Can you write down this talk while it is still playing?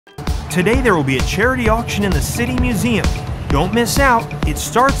Today there will be a charity auction in the City Museum. Don't miss out. It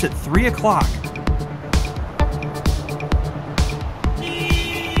starts at 3 o'clock.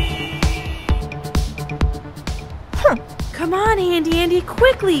 Come on, Andy,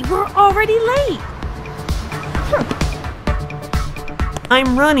 quickly! We're already late!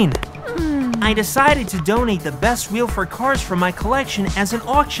 I'm running. I decided to donate the best wheel for cars from my collection as an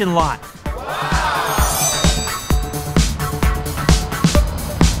auction lot.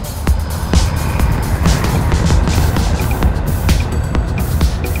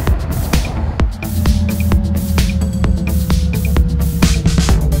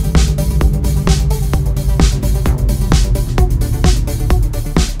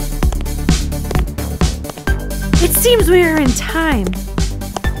 It seems we are in time.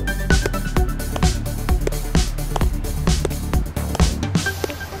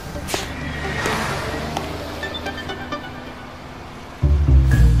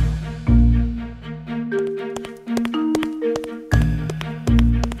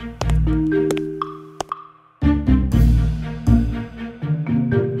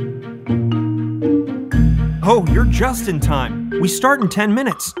 Oh, you're just in time. We start in 10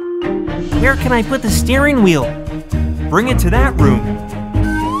 minutes. Where can I put the steering wheel? Bring it to that room.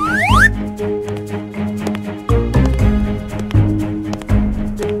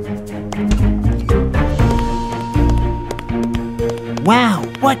 Wow,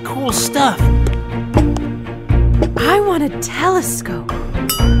 what cool stuff! I want a telescope.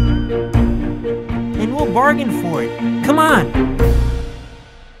 And we'll bargain for it. Come on!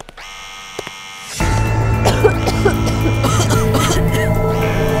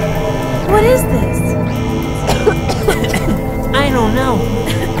 What is this? I don't know,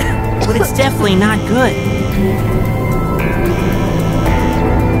 but it's definitely not good.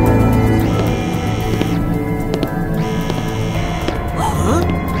 Huh?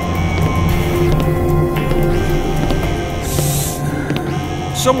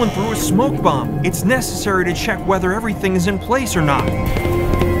 Someone threw a smoke bomb. It's necessary to check whether everything is in place or not.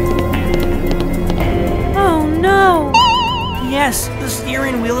 Oh no! Yes, the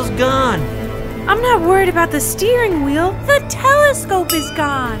steering wheel is gone. I'm not worried about the steering wheel. The telescope is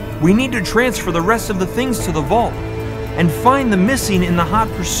gone. We need to transfer the rest of the things to the vault and find the missing in the hot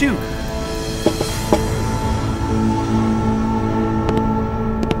pursuit.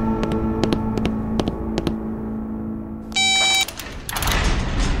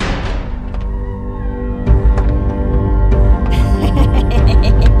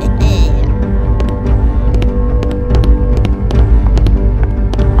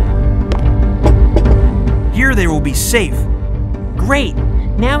 They will be safe. Great!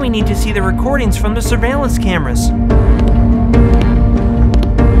 Now we need to see the recordings from the surveillance cameras.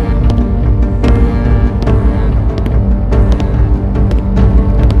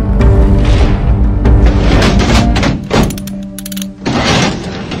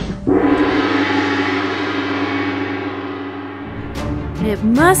 It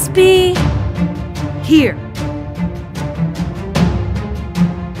must be here.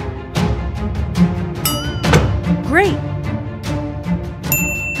 Great.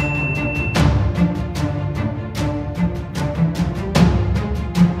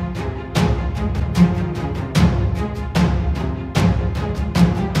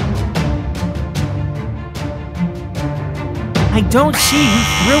 I don't see who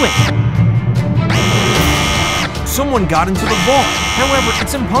threw it. Someone got into the vault. However,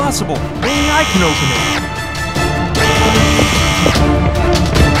 it's impossible. Only I can open it.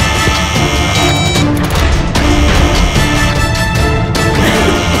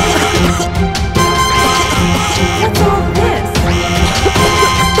 What's all this?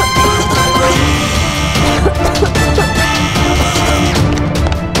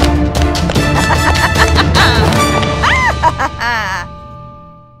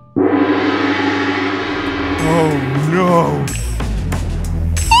 Oh no!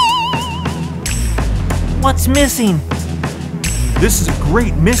 What's missing? This is a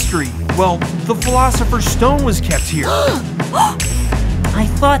great mystery. Well, the Philosopher's Stone was kept here. I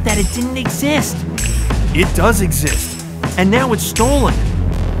thought that it didn't exist. It does exist, and now it's stolen.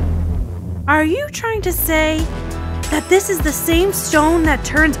 Are you trying to say that this is the same stone that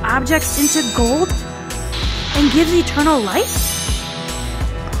turns objects into gold and gives eternal life?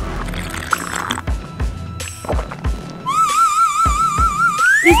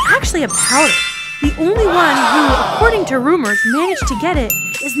 It is actually a powder. The only one who, according to rumors, managed to get it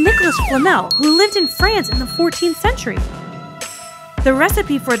is Nicholas Flamel, who lived in France in the 14th century. The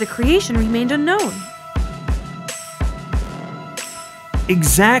recipe for the creation remained unknown.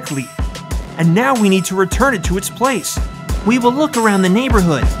 Exactly. And now we need to return it to its place. We will look around the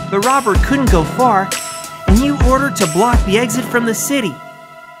neighborhood, but Robert couldn't go far, and you ordered to block the exit from the city.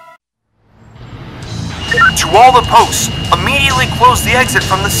 To all the posts, immediately close the exit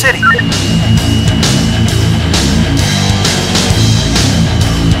from the city.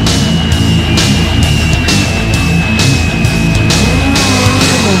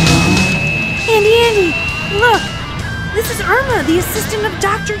 Andy, look! This is Irma, the assistant of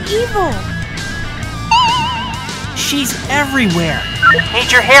Dr. Evil. She's everywhere.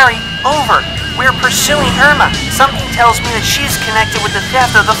 MajorHarry, over. We're pursuing Irma. Something tells me that she's connected with the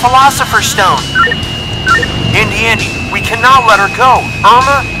theft of the Philosopher's Stone. Andy, we cannot let her go.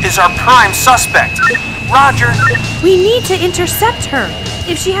 Irma is our prime suspect. Roger. We need to intercept her.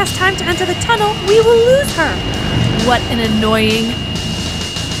 If she has time to enter the tunnel, we will lose her. What an annoying...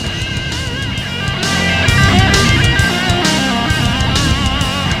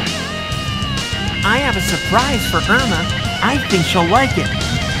 I have a surprise for Irma. I think she'll like it.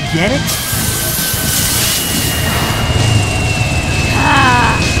 Get it?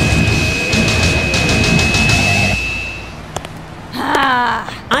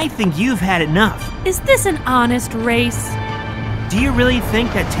 I think you've had enough. Is this an honest race? Do you really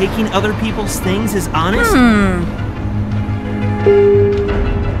think that taking other people's things is honest?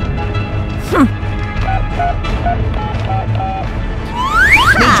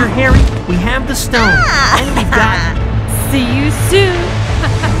 MajorHarry, we have the stone, and we've got... See you soon.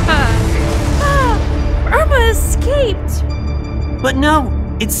 Irma escaped. But no,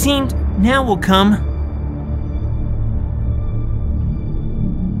 it seemed now will come.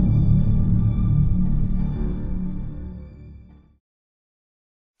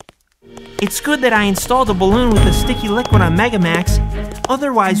 It's good that I installed a balloon with a sticky liquid on Megamax,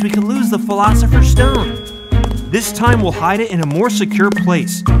 otherwise we could lose the Philosopher's Stone. This time we'll hide it in a more secure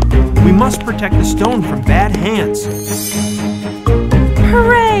place. We must protect the stone from bad hands.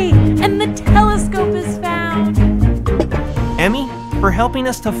 Hooray! And the telescope is found. Emmy, for helping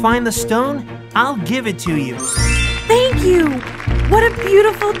us to find the stone, I'll give it to you. Thank you! What a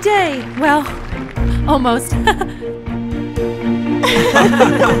beautiful day! Well, almost.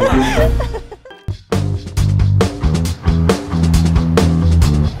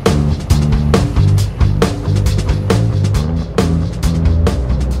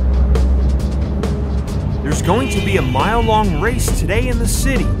 There's going to be a mile-long race today in the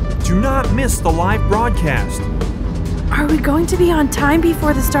city. Do not miss the live broadcast. Are we going to be on time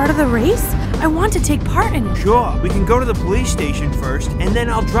before the start of the race? I want to take part in it. Sure, we can go to the police station first, and then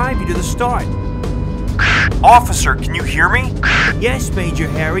I'll drive you to the start. Officer, can you hear me? Yes,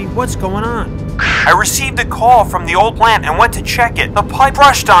 MajorHarry, what's going on? I received a call from the old plant and went to check it. The pipe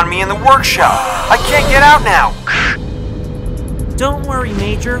rushed on me in the workshop. I can't get out now. Don't worry,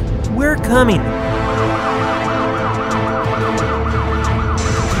 Major. We're coming.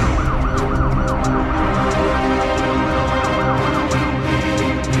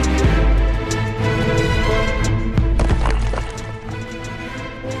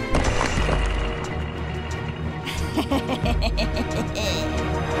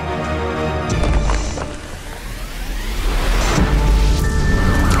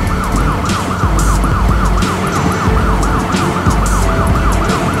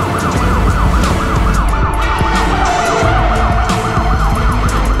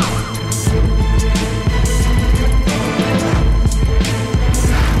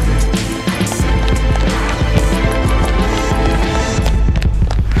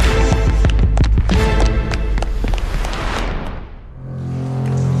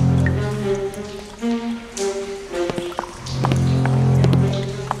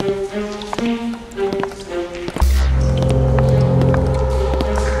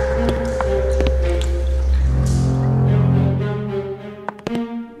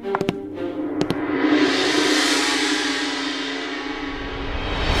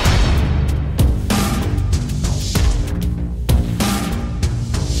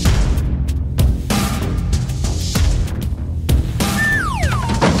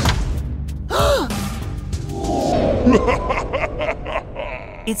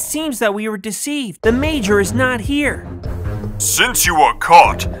 It seems that we were deceived. The Major is not here. Since you are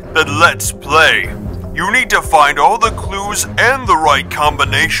caught, then let's play. You need to find all the clues and the right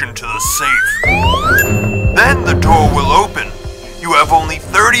combination to the safe. Then the door will open. You have only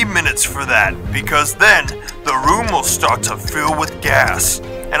 30 minutes for that, because then the room will start to fill with gas.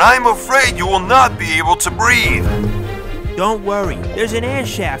 And I'm afraid you will not be able to breathe. Don't worry, there's an air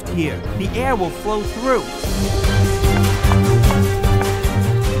shaft here. The air will flow through.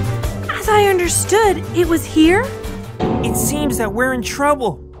 As I understood, it was here? It seems that we're in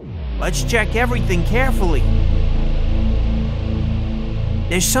trouble. Let's check everything carefully.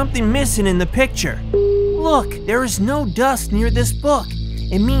 There's something missing in the picture. Look, there is no dust near this book.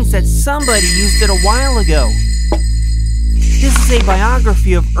 It means that somebody used it a while ago. This is a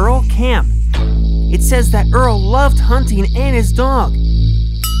biography of Earl Camp. It says that Earl loved hunting and his dog.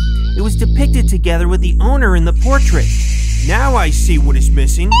 It was depicted together with the owner in the portrait. Now I see what is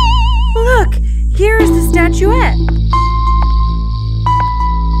missing. Look, here is the statuette.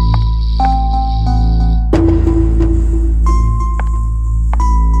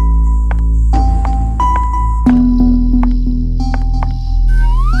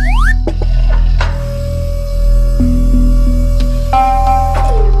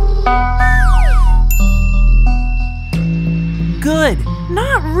 Good.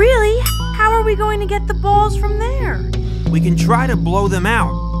 Not really. How are we going to get the balls from there? We can try to blow them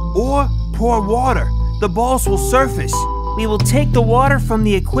out, or pour water. The balls will surface. We will take the water from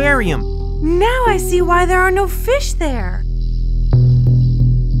the aquarium. Now I see why there are no fish there.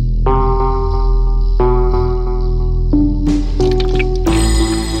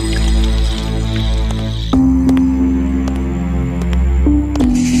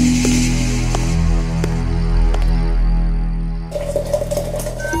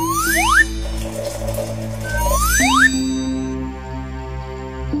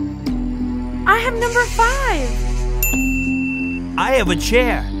 I have number 5. I have a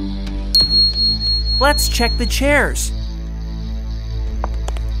chair. Let's check the chairs.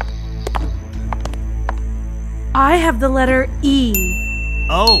 I have the letter E.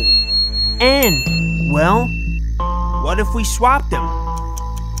 Oh, N. Well, what if we swap them?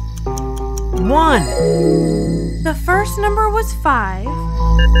 1. The first number was 5.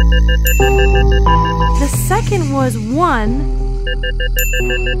 The second was 1.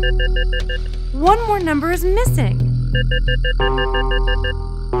 One more number is missing.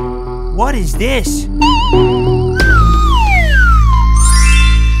 What is this?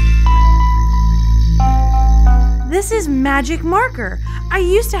 This is magic marker. I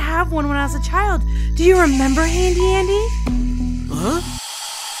used to have one when I was a child. Do you remember, Handy Andy? Huh?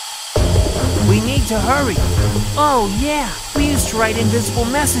 We need to hurry. Oh yeah, we used to write invisible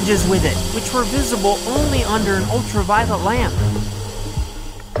messages with it, which were visible only under an ultraviolet lamp.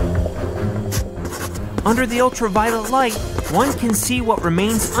 Under the ultraviolet light, one can see what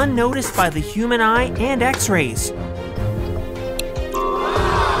remains unnoticed by the human eye and X-rays.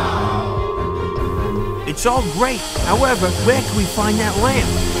 It's all great. However, where can we find that lamp?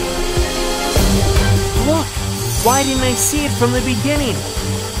 Look! Why didn't I see it from the beginning?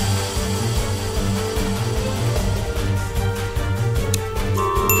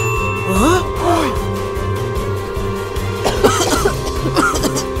 Huh?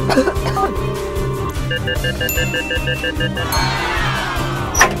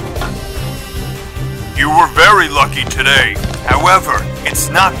 You were very lucky today. However, it's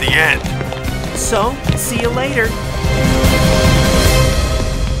not the end. So, see you later.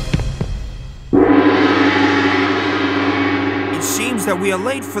 It seems that we are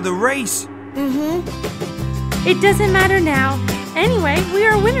late for the race. It doesn't matter now. Anyway, we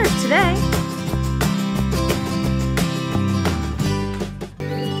are winners today.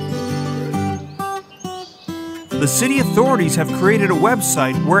 The city authorities have created a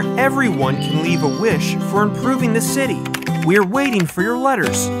website where everyone can leave a wish for improving the city. We are waiting for your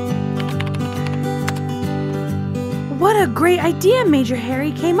letters. What a great idea Major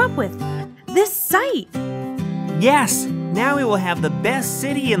Harry came up with. This site. Yes, now we will have the best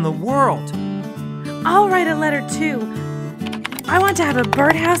city in the world. I'll write a letter too. I want to have a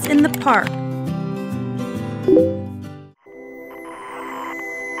birdhouse in the park.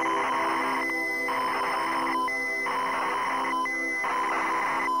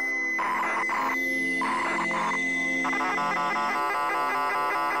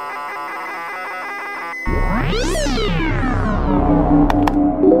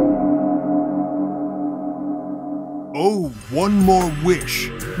 Oh, one more wish.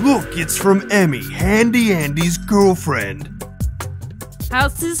 Look, it's from Emmy, Handy Andy's girlfriend.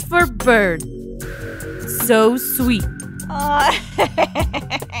 House is for bird. So sweet.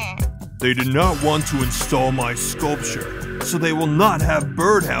 They did not want to install my sculpture, so they will not have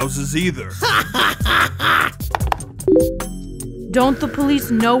birdhouses either. Don't the police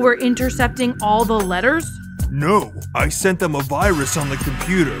know we're intercepting all the letters? No, I sent them a virus on the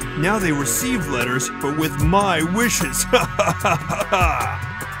computer. Now they receive letters, but with my wishes.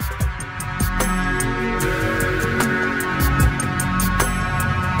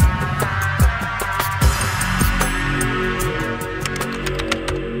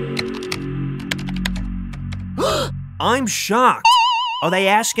 I'm shocked. Are they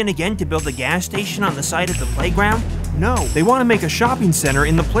asking again to build a gas station on the side of the playground? No, they want to make a shopping center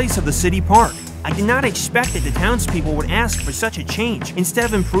in the place of the city park. I did not expect that the townspeople would ask for such a change. Instead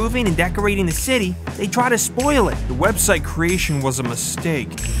of improving and decorating the city, they try to spoil it. The website creation was a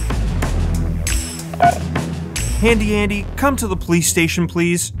mistake. Handy Andy, come to the police station,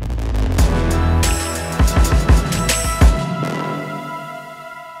 please.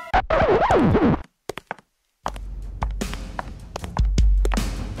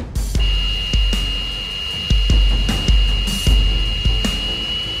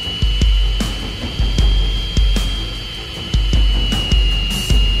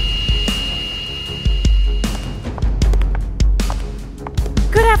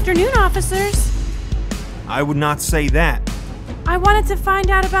 Good afternoon, officers. I would not say that. I wanted to find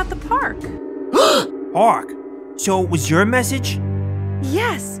out about the park. Park? So it was your message?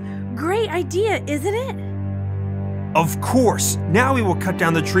 Yes, great idea, isn't it? Of course! Now we will cut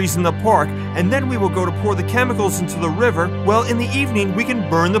down the trees in the park, and then we will go to pour the chemicals into the river. Well, in the evening, we can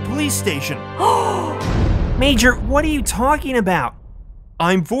burn the police station. Major, what are you talking about?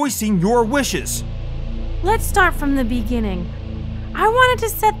 I'm voicing your wishes. Let's start from the beginning. I wanted to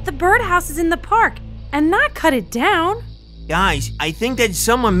set the birdhouses in the park and not cut it down. Guys, I think that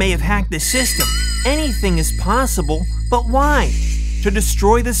someone may have hacked the system. Anything is possible, but why? To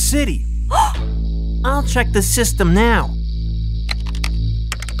destroy the city. I'll check the system now.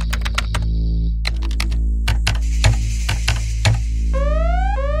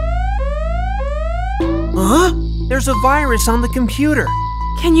 Huh? There's a virus on the computer.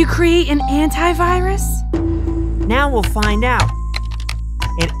 Can you create an antivirus? Now we'll find out.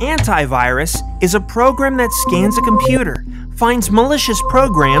 An antivirus is a program that scans a computer, finds malicious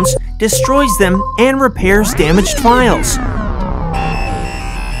programs, destroys them, and repairs damaged files.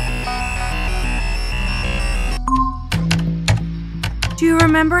 Do you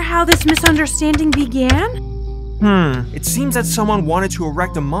remember how this misunderstanding began? It seems that someone wanted to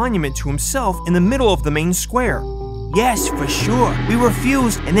erect a monument to himself in the middle of the main square. Yes, for sure. We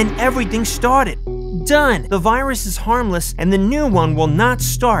refused, and then everything started. Done! The virus is harmless, and the new one will not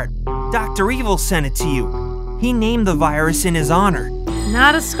start. Dr. Evil sent it to you. He named the virus in his honor.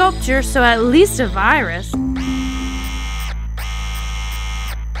 Not a sculpture, so at least a virus.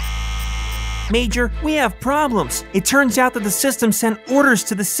 Major, we have problems. It turns out that the system sent orders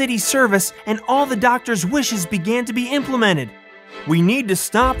to the city service, and all the doctor's wishes began to be implemented. We need to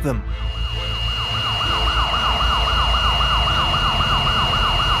stop them.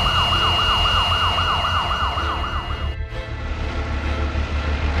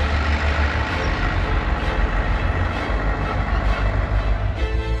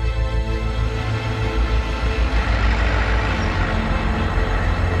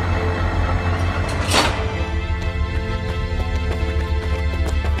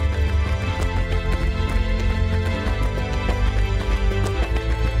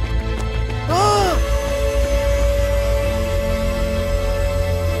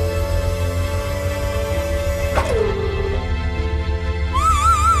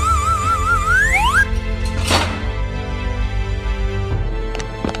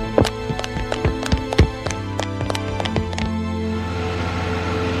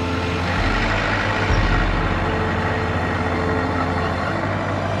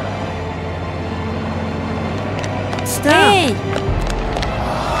 Hey!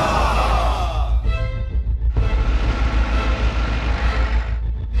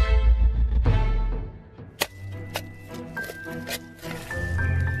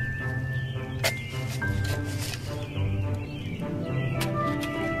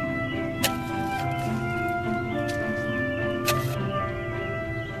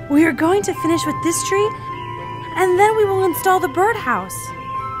 We are going to finish with this tree, and then we will install the birdhouse.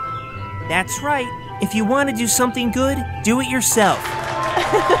 That's right. If you want to do something good, do it yourself.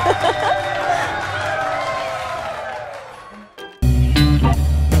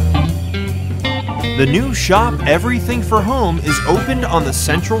 The new shop Everything for Home is opened on the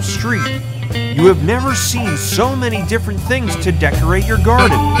central street. You have never seen so many different things to decorate your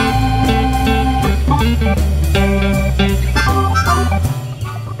garden.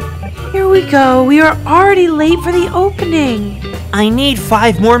 Here we go. We are already late for the opening. I need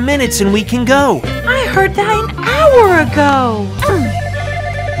 5 more minutes and we can go. I heard that an hour ago.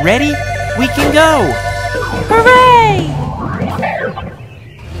 Ready? We can go. Hooray!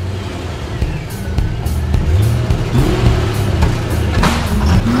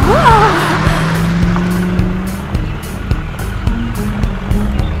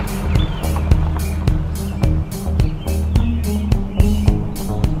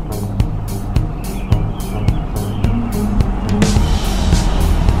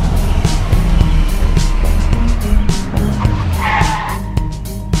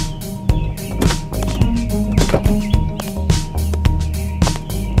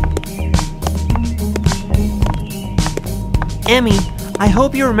 Emmy, I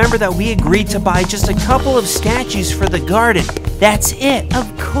hope you remember that we agreed to buy just a couple of statues for the garden. That's it. Of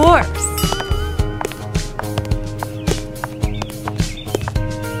course.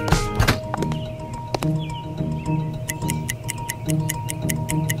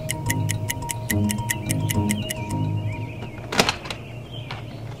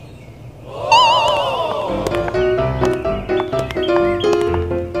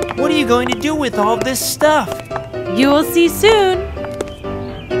 What are you going to do with all this stuff? You will see soon.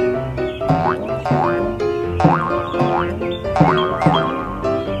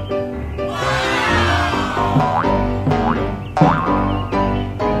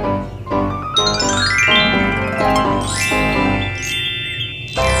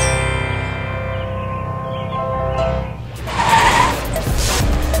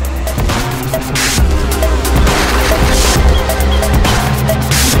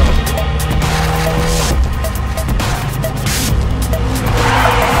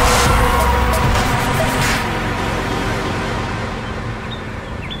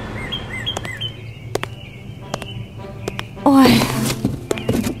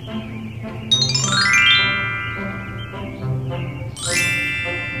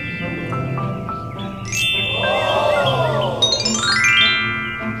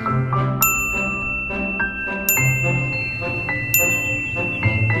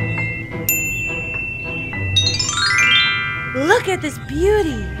 Look at this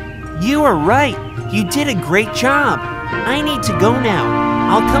beauty. You are right. You did a great job. I need to go now.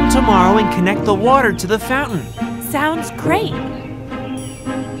 I'll come tomorrow and connect the water to the fountain. Sounds great.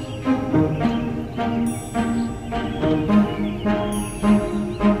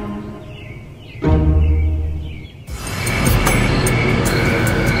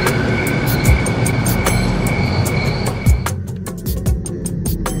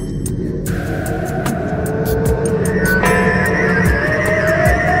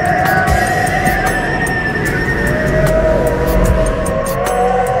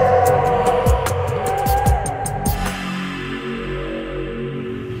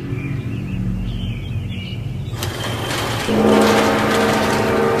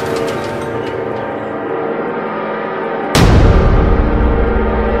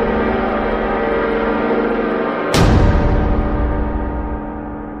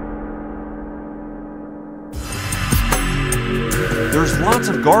 There's lots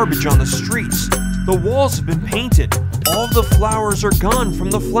of garbage on the streets. The walls have been painted. All the flowers are gone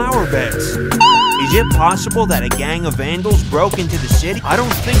from the flower beds. Is it possible that a gang of vandals broke into the city? I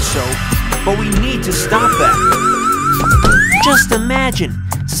don't think so, but we need to stop that. Just imagine,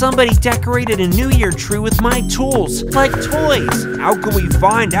 somebody decorated a New Year tree with my tools, like toys. How can we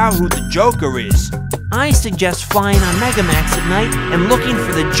find out who the Joker is? I suggest flying on Megamax at night and looking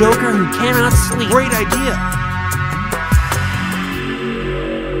for the Joker who cannot sleep. Great idea.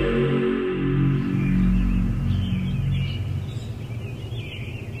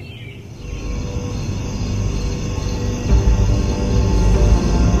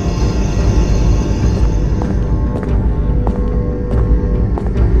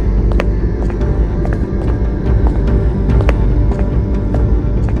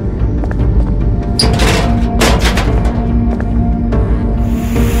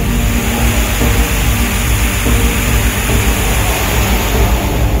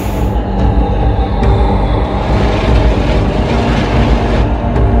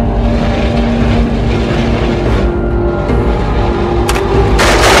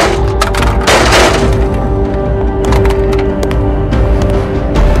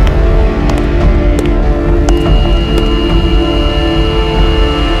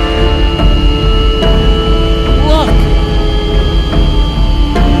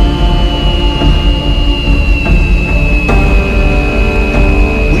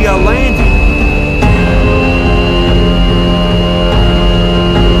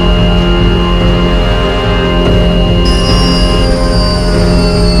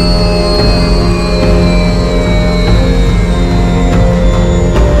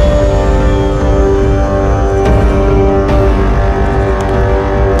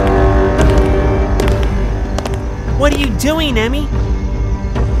 What are you doing, Emmy?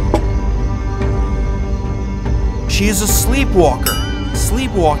 She is a sleepwalker.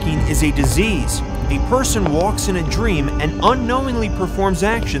 Sleepwalking is a disease. A person walks in a dream and unknowingly performs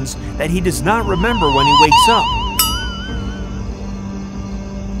actions that he does not remember when he wakes up.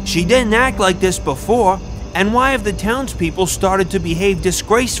 She didn't act like this before, and why have the townspeople started to behave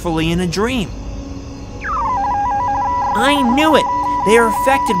disgracefully in a dream? I knew it! They are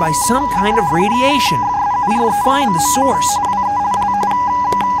affected by some kind of radiation. We will find the source.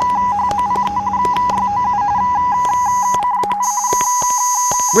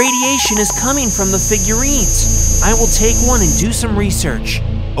 Radiation is coming from the figurines. I will take one and do some research.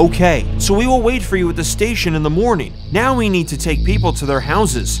 Okay, so we will wait for you at the station in the morning. Now we need to take people to their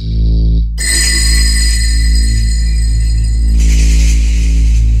houses.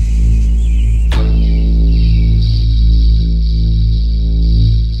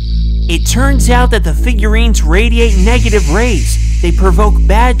 It turns out that the figurines radiate negative rays. They provoke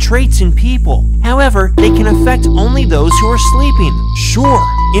bad traits in people. However, they can affect only those who are sleeping. Sure,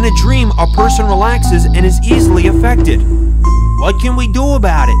 in a dream, a person relaxes and is easily affected. What can we do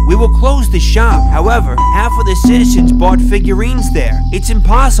about it? We will close the shop. However, half of the citizens bought figurines there. It's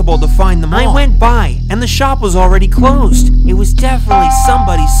impossible to find them all. I went by, and the shop was already closed. It was definitely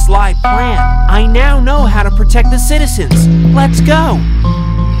somebody's sly plan. I now know how to protect the citizens. Let's go.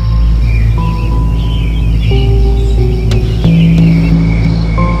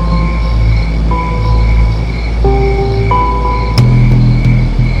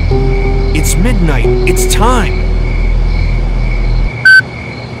 It's midnight. It's time.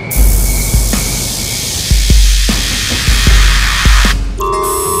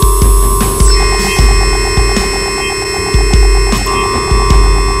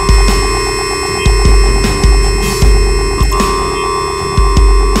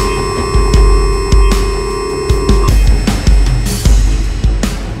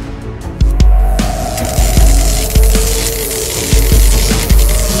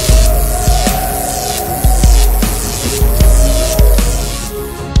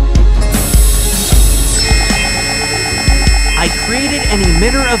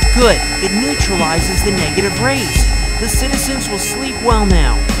 Of good. It neutralizes the negative rays. The citizens will sleep well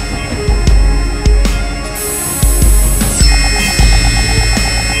now.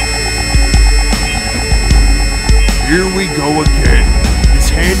 Here we go again. This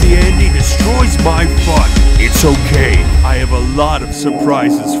handy Andy destroys my fun. It's okay. I have a lot of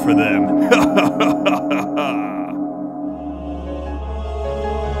surprises for them.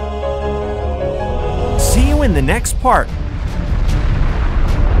 See you in the next part.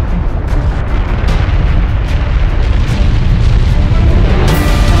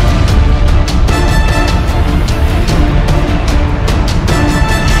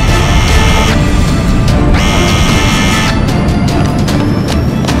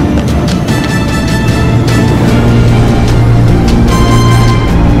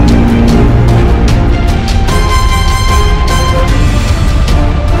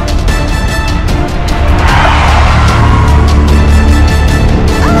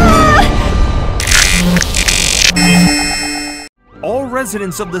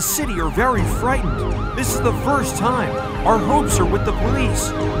 Residents of the city are very frightened. This is the first time. Our hopes are with the police.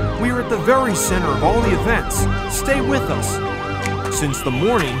 We are at the very center of all the events. Stay with us. Since the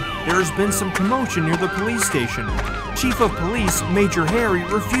morning, there has been some commotion near the police station. Chief of Police Major Harry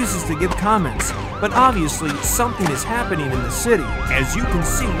refuses to give comments, but obviously something is happening in the city. As you can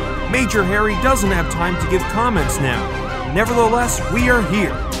see, Major Harry doesn't have time to give comments now. Nevertheless, we are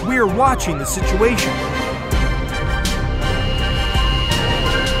here. We are watching the situation.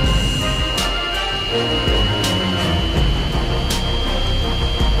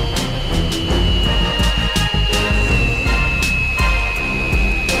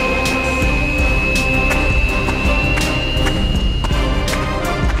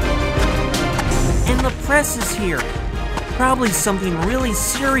 Press is here. Probably something really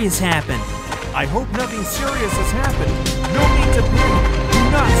serious happened. I hope nothing serious has happened. No need to panic. Do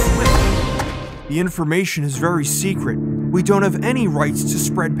not slip. The information is very secret. We don't have any rights to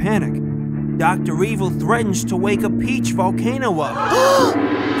spread panic. Dr. Evil threatens to wake a peach volcano up.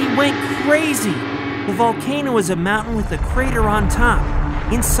 He went crazy. The volcano is a mountain with a crater on top.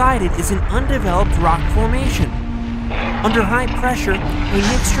 Inside it is an undeveloped rock formation. Under high pressure, a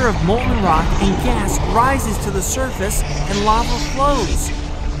mixture of molten rock and gas rises to the surface and lava flows.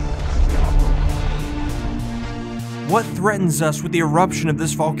 What threatens us with the eruption of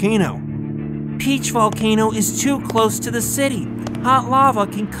this volcano? Peach Volcano is too close to the city. Hot lava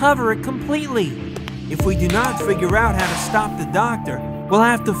can cover it completely. If we do not figure out how to stop the doctor, we'll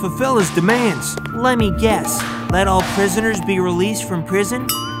have to fulfill his demands. Let me guess. Let all prisoners be released from prison?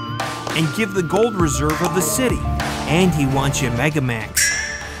 And give the gold reserve of the city. And he wants your Megamax.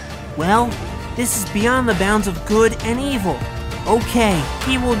 Well, this is beyond the bounds of good and evil. Okay,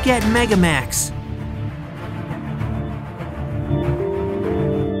 he will get Megamax.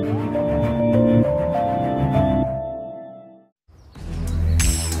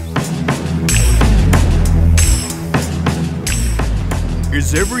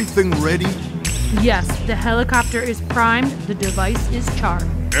 Is everything ready? Yes, the helicopter is primed, the device is charged.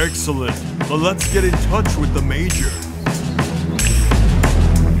 Excellent. Well, let's get in touch with the Major.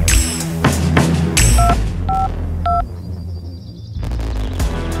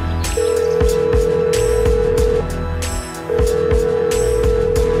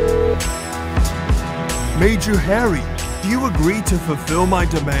 Major Harry, do you agree to fulfill my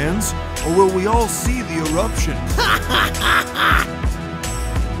demands, or will we all see the eruption?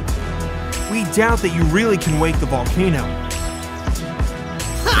 We doubt that you really can wake the volcano.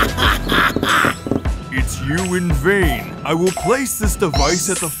 It's you in vain. I will place this device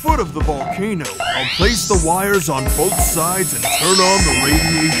at the foot of the volcano. I'll place the wires on both sides and turn on the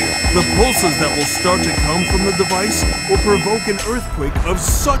radiation. The pulses that will start to come from the device will provoke an earthquake of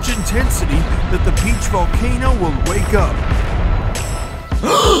such intensity that the Peach volcano will wake up.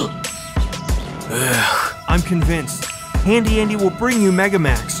 I'm convinced. Handy Andy will bring you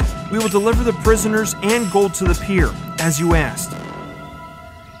Megamax. We will deliver the prisoners and gold to the pier, as you asked.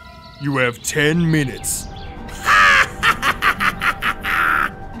 You have 10 minutes.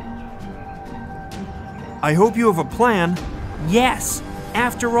 I hope you have a plan. Yes.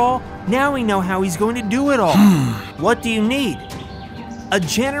 After all, now we know how he's going to do it all. What do you need? A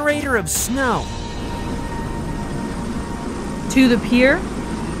generator of snow. To the pier?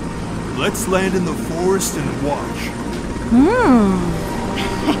 Let's land in the forest and watch.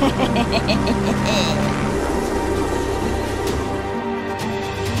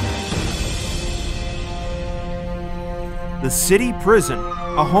 The city prison,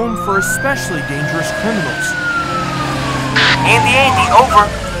 a home for especially dangerous criminals. Andy, over.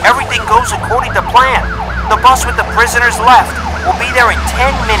 Everything goes according to plan. The bus with the prisoners left. We'll be there in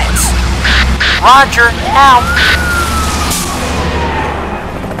 10 minutes. Roger, out.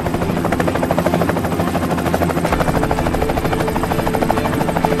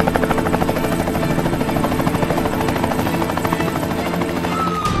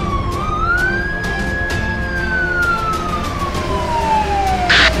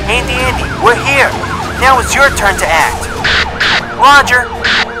 Andy, we're here. Now it's your turn to act. Roger.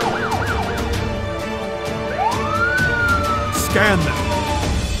 Scan them.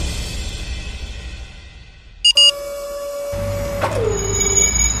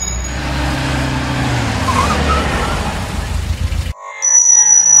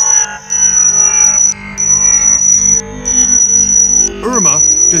 Irma,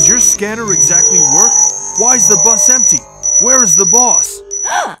 does your scanner exactly work? Why is the bus empty? Where is the boss?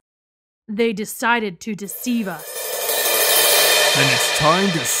 They decided to deceive us. Then it's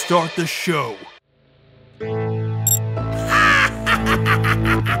time to start the show.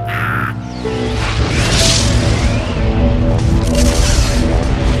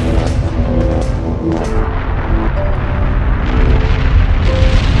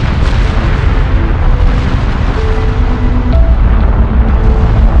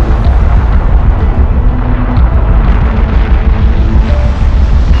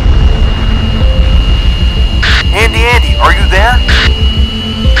 Andy, are you there?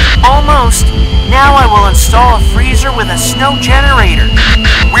 Almost. Now I will install a freezer with a snow generator.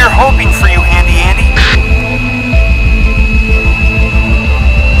 We're hoping for you, Andy.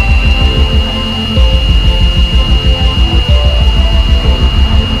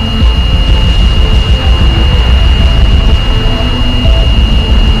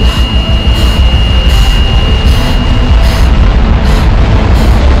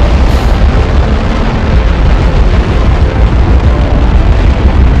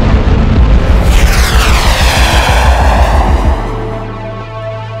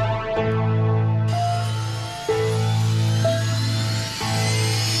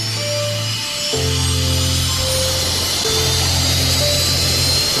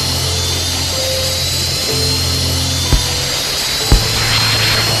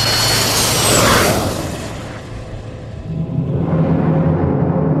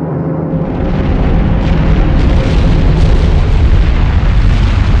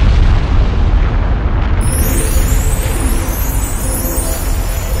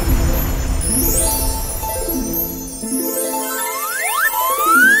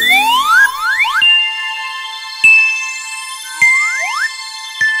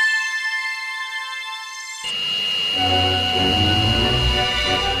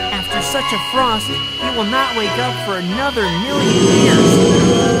 Such a frost, he will not wake up for another 1,000,000 years.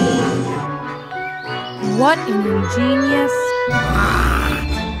 What an ingenious...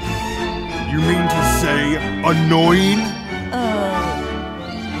 You mean to say annoying?